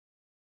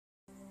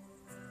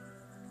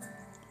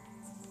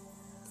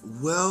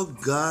Well,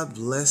 God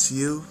bless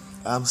you.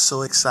 I'm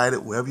so excited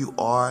wherever you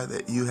are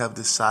that you have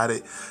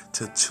decided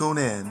to tune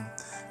in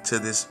to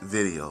this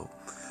video.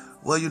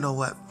 Well, you know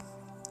what?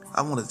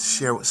 I want to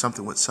share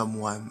something with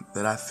someone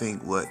that I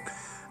think would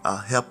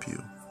help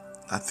you.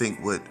 I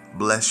think would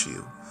bless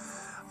you.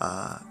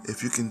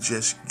 If you can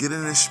just get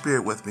in the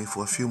spirit with me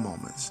for a few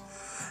moments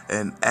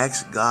and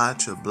ask God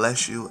to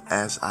bless you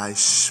as I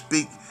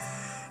speak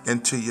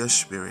into your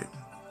spirit.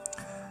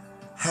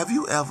 Have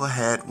you ever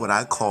had what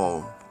I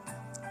call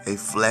a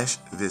flesh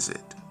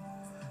visit?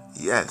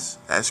 Yes,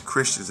 as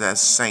Christians,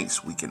 as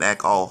saints, we can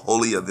act all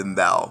holier than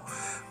thou.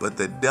 But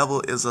the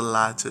devil is a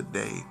lie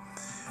today.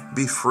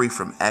 Be free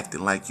from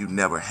acting like you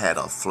never had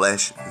a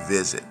flesh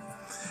visit.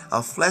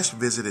 A flesh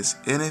visit is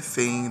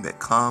anything that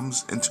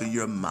comes into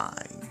your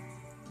mind.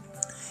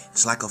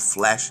 It's like a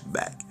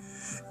flashback.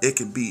 It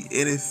can be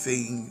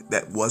anything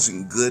that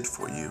wasn't good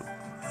for you.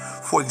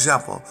 For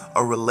example,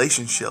 a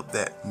relationship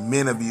that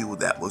many of you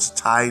that was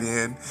tied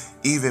in,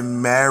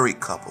 even married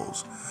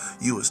couples,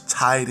 you was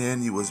tied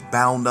in, you was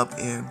bound up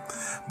in,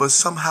 but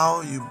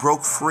somehow you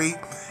broke free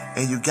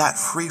and you got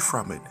free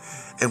from it.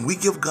 And we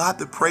give God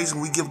the praise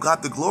and we give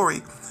God the glory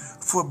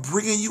for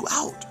bringing you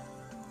out.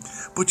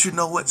 But you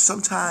know what?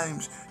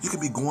 Sometimes you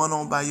can be going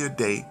on by your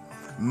day,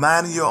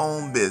 minding your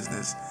own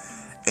business,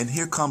 and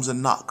here comes a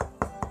knock.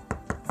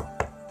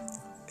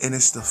 And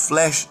it's the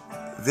flesh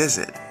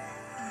visit.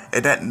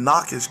 And that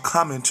knock is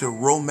coming to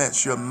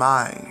romance your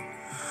mind,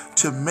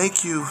 to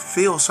make you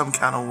feel some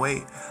kind of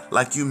way,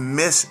 like you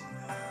miss,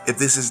 if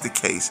this is the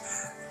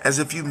case, as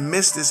if you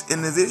miss this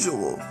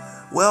individual.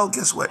 Well,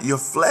 guess what? Your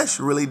flesh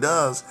really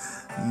does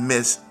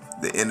miss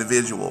the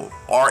individual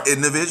or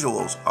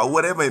individuals or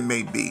whatever it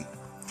may be.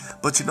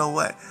 But you know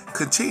what?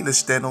 Continue to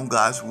stand on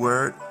God's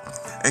word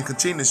and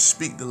continue to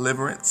speak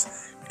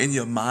deliverance in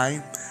your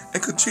mind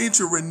and continue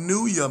to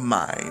renew your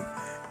mind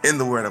in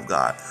the word of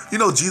God. You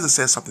know, Jesus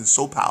said something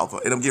so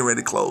powerful, and I'm getting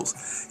ready to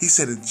close. He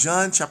said in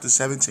John chapter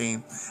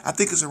 17, I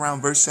think it's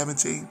around verse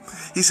 17,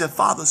 he said,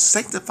 Father,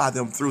 sanctify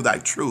them through thy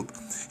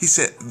truth. He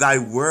said, thy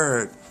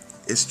word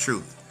is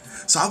truth.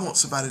 So I want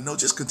somebody to know,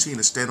 just continue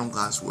to stand on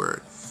God's word.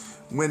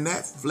 When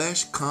that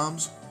flesh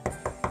comes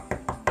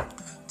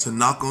to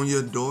knock on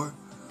your door,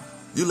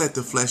 you let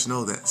the flesh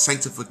know that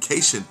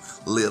sanctification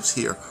lives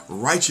here.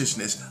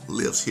 Righteousness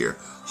lives here.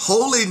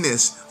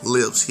 Holiness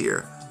lives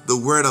here. The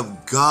word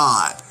of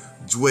God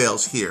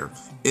dwells here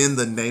in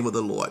the name of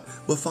the Lord.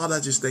 Well, Father,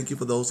 I just thank you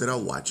for those that are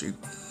watching.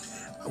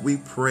 We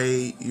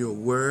pray your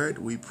word.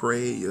 We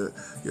pray your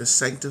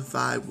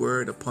sanctified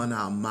word upon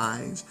our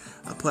minds,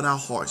 upon our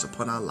hearts,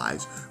 upon our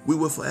lives. We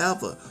will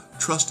forever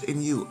trust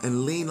in you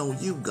and lean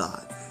on you,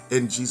 God.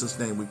 In Jesus'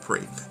 name we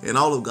pray. And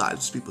all of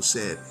God's people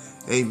said,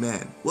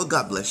 amen. Well,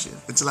 God bless you.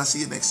 Until I see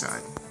you next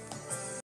time.